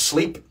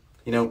sleep.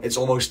 It's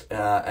almost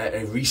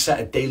a reset,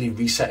 a daily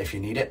reset if you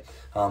need it.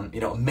 A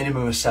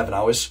minimum of 7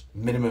 hours.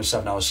 Minimum of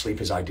 7 hours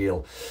sleep is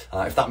ideal.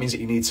 If that means that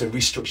you need to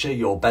restructure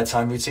your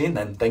bedtime routine,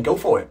 then go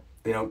for it.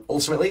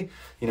 Ultimately,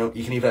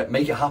 you can either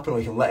make it happen or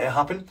you can let it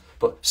happen,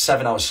 but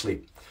 7 hours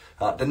sleep.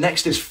 The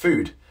next is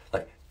food.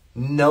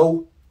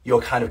 Know your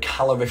kind of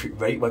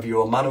calorific rate, whether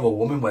you're a man or a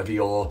woman, whether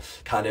you're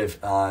kind of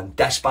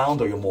desk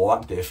bound or you're more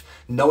active.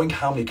 Knowing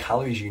how many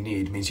calories you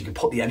need means you can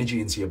put the energy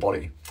into your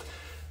body.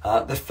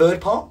 The third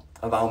part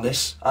around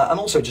this, and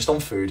also just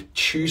on food,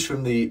 choose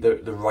from the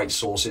right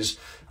sources.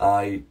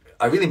 I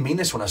I really mean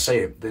this when I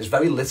say it. There's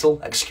very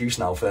little excuse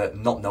now for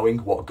not knowing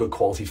what good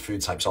quality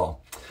food types are.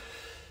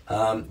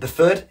 The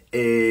third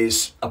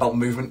is about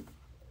movement.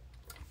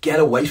 Get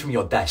away from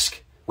your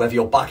desk. Whether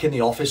you're back in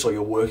the office or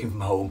you're working from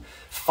home,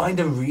 find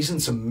a reason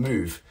to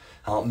move.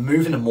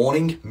 Move in the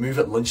morning, move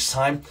at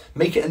lunchtime,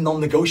 make it a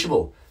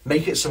non-negotiable.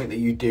 Make it something that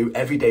you do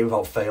every day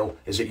without fail,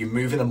 is that you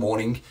move in the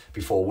morning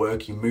before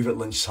work, you move at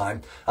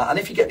lunchtime. And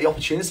if you get the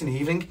opportunity in the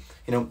evening,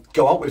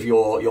 go out with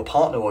your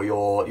partner or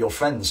your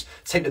friends,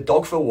 take the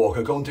dog for a walk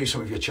or go and do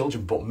something with your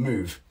children, but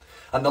move.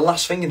 And the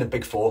last thing in the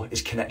big four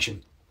is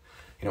connection.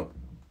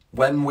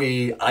 When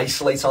we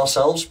isolate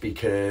ourselves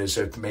because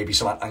of maybe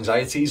some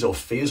anxieties or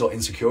fears or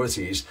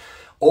insecurities,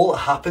 all that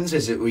happens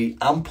is that we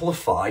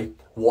amplify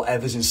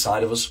whatever's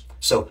inside of us.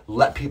 So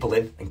let people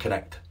in and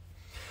connect.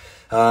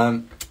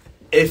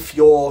 If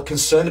you're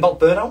concerned about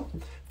burnout,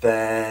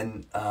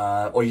 then,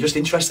 or you're just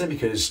interested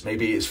because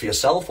maybe it's for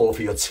yourself or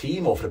for your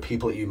team or for the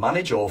people that you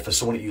manage or for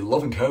someone that you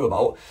love and care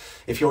about,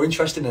 if you're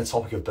interested in the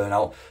topic of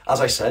burnout, as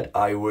I said,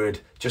 I would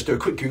just do a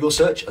quick Google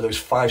search of those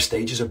 5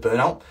 stages of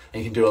burnout,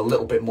 and you can do a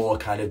little bit more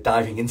kind of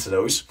diving into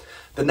those.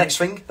 The next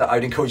thing that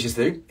I'd encourage you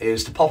to do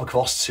is to pop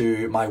across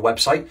to my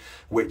website,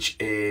 which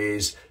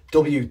is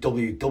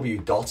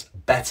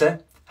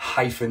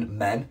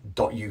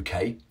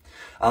www.better-men.uk.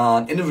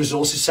 And in the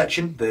resources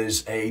section,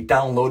 there's a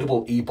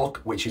downloadable ebook,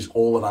 which is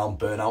all around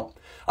burnout.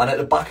 And at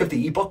the back of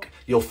the ebook,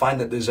 you'll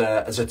find that there's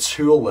a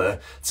tool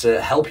there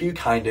to help you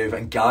kind of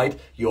and guide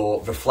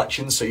your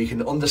reflections so you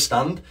can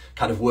understand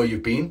kind of where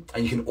you've been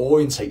and you can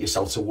orientate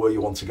yourself to where you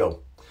want to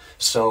go.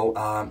 So,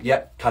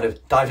 kind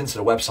of dive into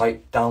the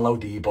website, download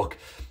the ebook,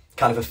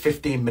 kind of a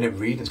 15-minute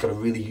read. It's got a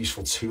really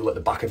useful tool at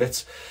the back of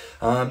it.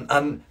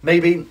 And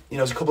maybe,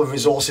 there's a couple of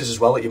resources as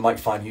well that you might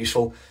find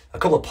useful. A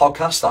couple of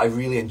podcasts that I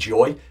really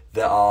enjoy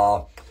that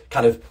are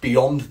kind of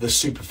beyond the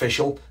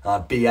superficial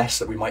BS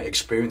that we might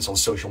experience on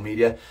social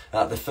media.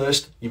 The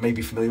first, you may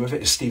be familiar with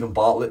it, is Stephen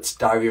Bartlett's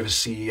Diary of a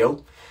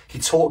CEO. He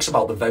talks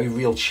about the very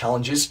real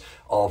challenges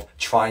of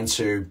trying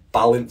to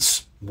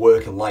balance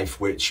work and life,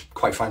 which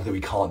quite frankly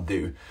we can't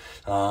do.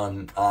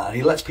 And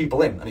he lets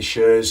people in and he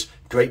shares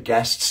great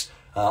guests,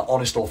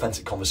 honest,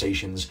 authentic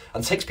conversations,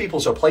 and takes people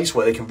to a place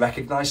where they can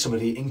recognize some of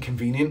the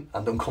inconvenient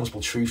and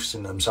uncomfortable truths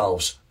in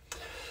themselves.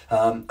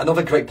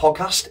 Another great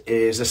podcast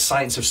is The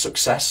Science of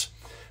Success.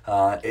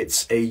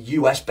 It's a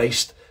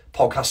US-based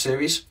podcast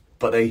series,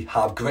 but they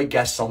have great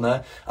guests on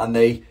there and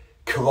they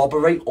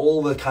corroborate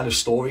all the kind of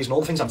stories and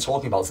all the things I'm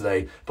talking about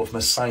today, but from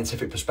a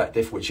scientific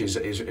perspective, which is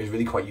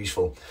really quite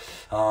useful.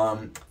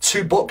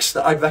 2 books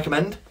that I'd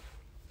recommend.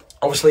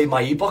 Obviously,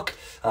 my ebook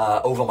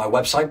over on my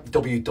website,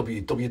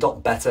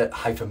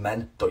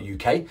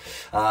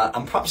 www.better-men.uk.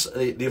 And perhaps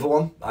the other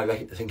one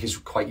I think is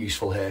quite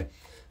useful here.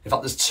 In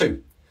fact, there's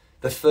 2.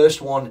 The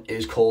first one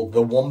is called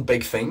The One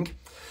Big Thing.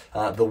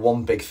 The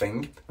One Big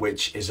Thing,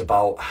 which is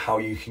about how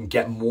you can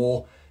get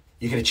more,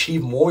 you can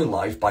achieve more in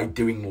life by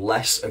doing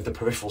less of the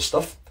peripheral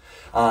stuff.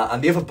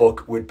 And the other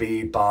book would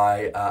be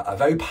by a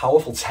very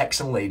powerful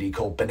Texan lady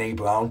called Brené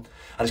Brown,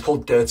 and it's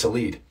called Dare to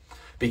Lead.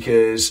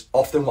 Because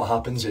often what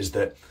happens is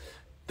that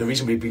the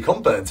reason we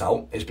become burnt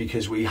out is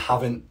because we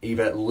haven't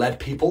either led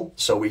people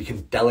so we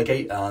can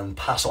delegate and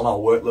pass on our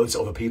workload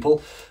to other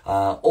people,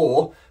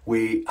 or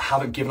we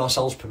haven't given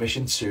ourselves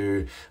permission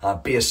to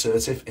be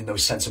assertive in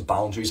those sense of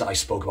boundaries that I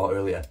spoke about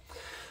earlier.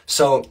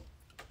 So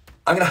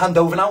I'm going to hand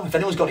over now. If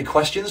anyone's got any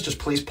questions, just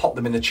please pop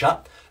them in the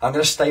chat. I'm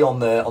going to stay on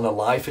the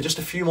live for just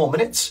a few more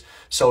minutes.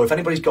 So if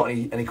anybody's got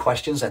any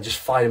questions, then just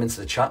fire them into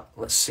the chat.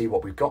 Let's see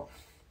what we've got.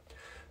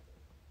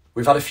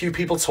 We've had a few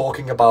people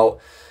talking about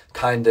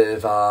kind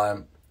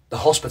of the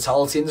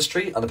hospitality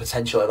industry and the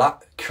potential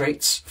that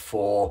creates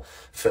for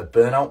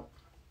burnout.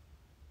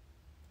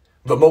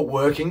 Remote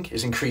working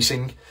is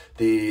increasing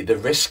the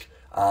risk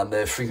and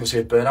the frequency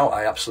of burnout.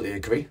 I absolutely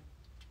agree.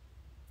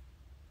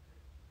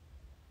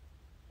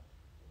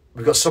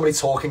 We've got somebody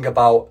talking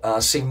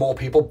about seeing more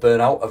people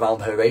burn out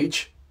around her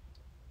age.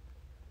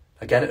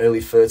 Again,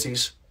 early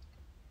 30s.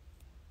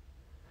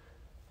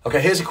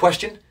 Okay, here's a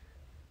question.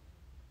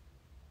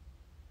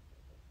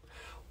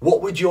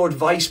 What would your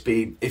advice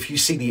be if you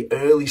see the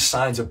early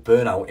signs of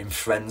burnout in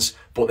friends,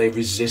 but they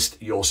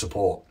resist your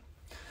support?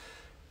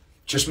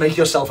 Just make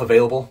yourself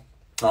available.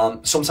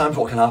 Sometimes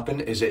what can happen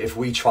is that if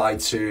we try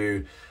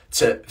to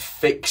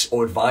fix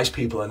or advise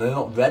people and they're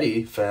not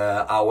ready for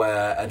our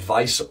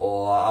advice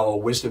or our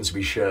wisdom to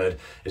be shared,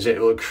 is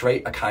it will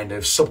create a kind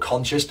of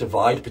subconscious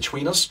divide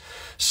between us.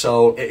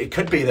 So it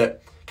could be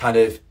that kind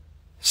of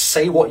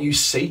say what you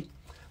see.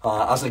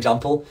 As an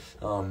example,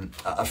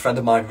 a friend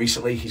of mine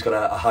recently, he's got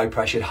a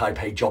high-pressured,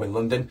 high-paid job in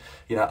London.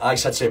 I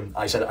said to him,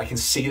 I can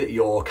see that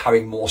you're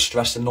carrying more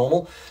stress than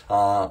normal.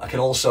 I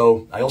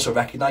also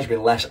recognise you've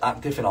been less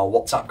active in our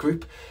WhatsApp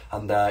group,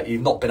 and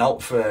you've not been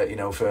out for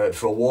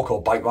a walk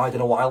or bike ride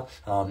in a while.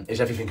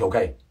 Is everything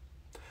okay?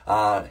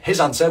 His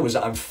answer was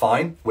that I'm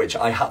fine, which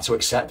I had to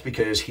accept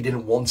because he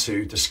didn't want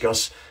to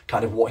discuss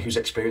kind of what he was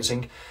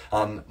experiencing.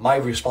 My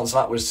response to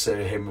that was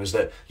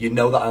that you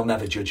know that I'll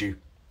never judge you.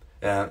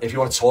 If you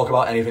want to talk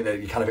about anything that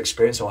you kind of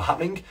experiencing or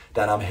happening,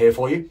 then I'm here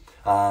for you.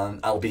 And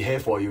I'll be here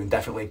for you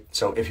indefinitely.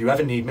 So if you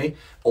ever need me,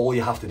 all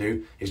you have to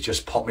do is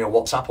just pop me a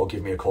WhatsApp or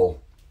give me a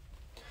call.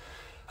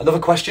 Another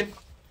question: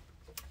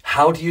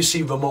 how do you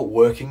see remote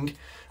working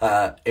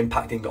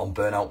impacting on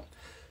burnout?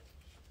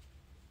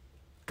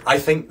 I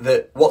think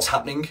that what's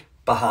happening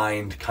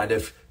behind kind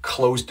of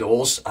closed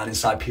doors and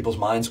inside people's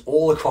minds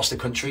all across the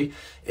country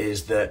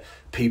is that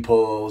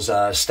people's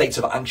states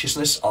of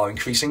anxiousness are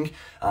increasing,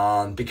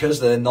 and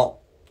because they're not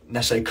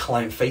necessarily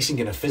client facing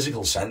in a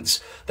physical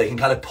sense, they can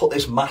kind of put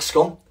this mask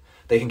on.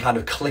 They can kind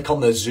of click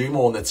on their Zoom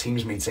or on their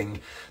Teams meeting.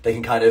 They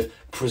can kind of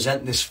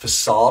present this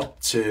facade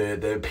to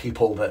the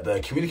people that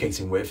they're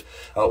communicating with,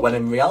 when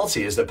in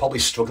reality is they're probably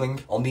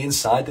struggling on the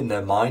inside, in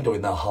their mind or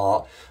in their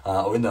heart,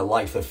 or in their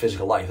life, their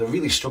physical life. They're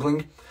really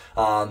struggling.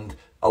 And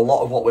a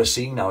lot of what we're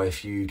seeing now,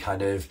 if you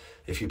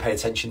pay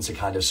attention to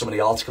kind of some of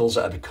the articles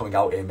that are coming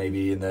out in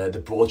maybe in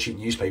the broadsheet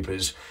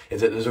newspapers,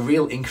 is that there's a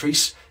real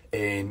increase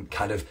in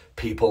kind of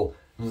people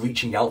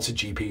reaching out to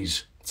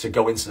GPs, to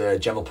go into the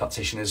general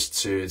practitioners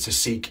to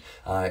seek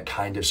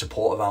kind of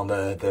support around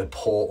the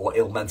poor or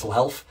ill mental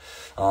health.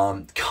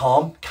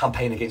 Calm,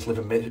 Campaign Against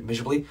Living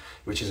Miserably,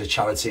 which is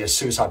a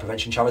suicide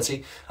prevention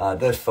charity,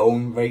 their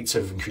phone rates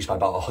have increased by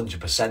about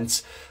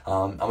 100%.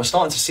 And we're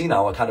starting to see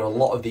now a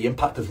lot of the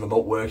impact of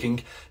remote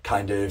working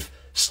kind of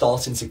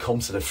starting to come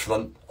to the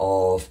front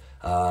of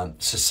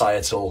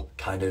societal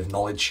kind of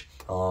knowledge.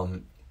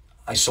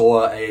 I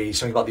saw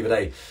something about the other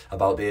day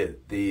about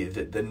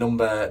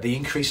the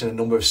increase in the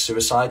number of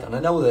suicide, and I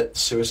know that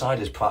suicide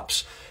is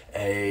perhaps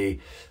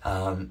an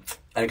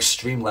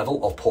extreme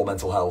level of poor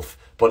mental health,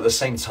 but at the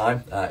same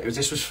time,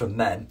 this was for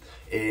men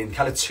in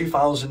kind of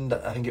 2000.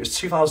 I think it was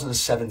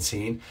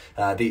 2017.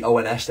 The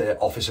ONS, the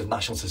Office of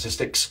National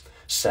Statistics,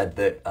 said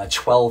that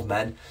 12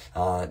 men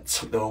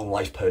took their own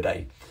life per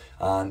day.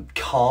 And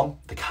Calm,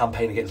 the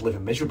Campaign Against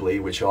Living Miserably,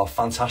 which are a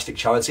fantastic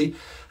charity,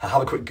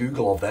 have a quick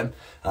Google of them,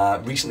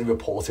 recently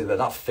reported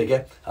that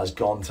figure has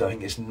gone to, I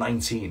think it's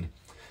 19.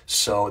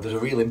 So there's a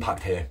real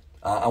impact here,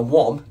 and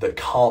one that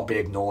can't be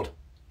ignored.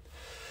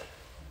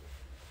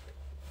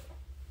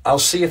 I'll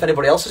see if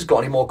anybody else has got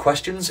any more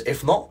questions.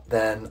 If not,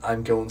 then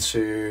I'm going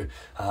to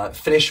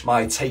finish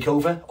my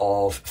takeover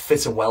of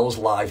Fit&Well's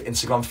live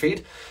Instagram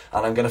feed.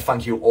 And I'm going to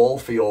thank you all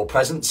for your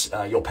presence,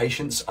 your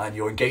patience and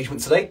your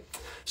engagement today.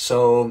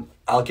 So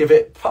I'll give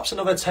it perhaps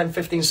another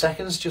 10-15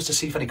 seconds just to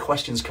see if any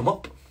questions come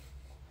up.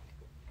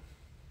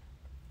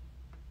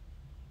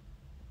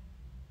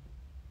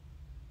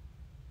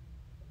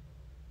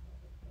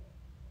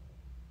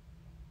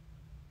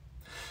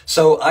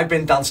 So I've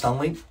been Dan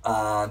Stanley,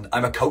 and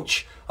I'm a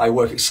coach. I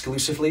work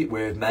exclusively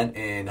with men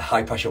in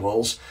high pressure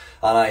roles,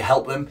 and I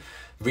help them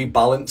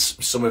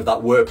rebalance some of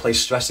that workplace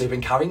stress they've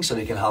been carrying so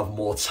they can have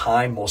more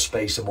time, more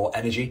space and more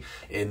energy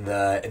in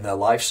their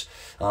lives.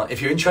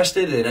 If you're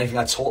interested in anything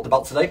I talked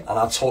about today, and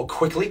I'll talk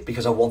quickly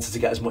because I wanted to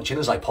get as much in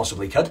as I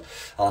possibly could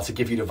to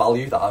give you the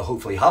value that I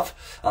hopefully have,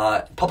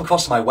 pop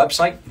across to my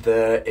website.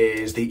 There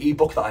is the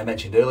ebook that I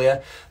mentioned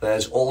earlier.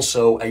 There's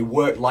also a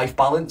work-life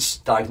balance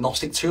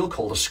diagnostic tool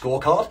called a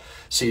scorecard,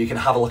 so you can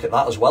have a look at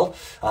that as well.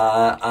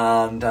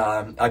 And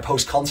I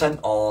post content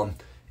on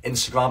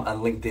Instagram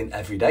and LinkedIn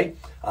every day.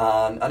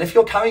 And if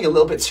you're carrying a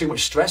little bit too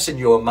much stress and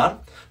you're a man,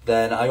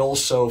 then I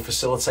also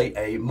facilitate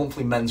a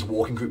monthly men's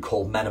walking group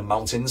called Men and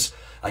Mountains,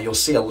 and you'll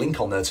see a link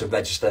on there to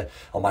register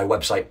on my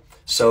website.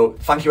 So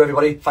thank you,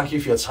 everybody. Thank you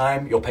for your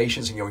time, your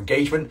patience and your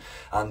engagement.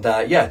 And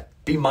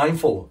be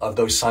mindful of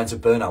those signs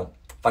of burnout.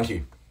 Thank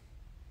you.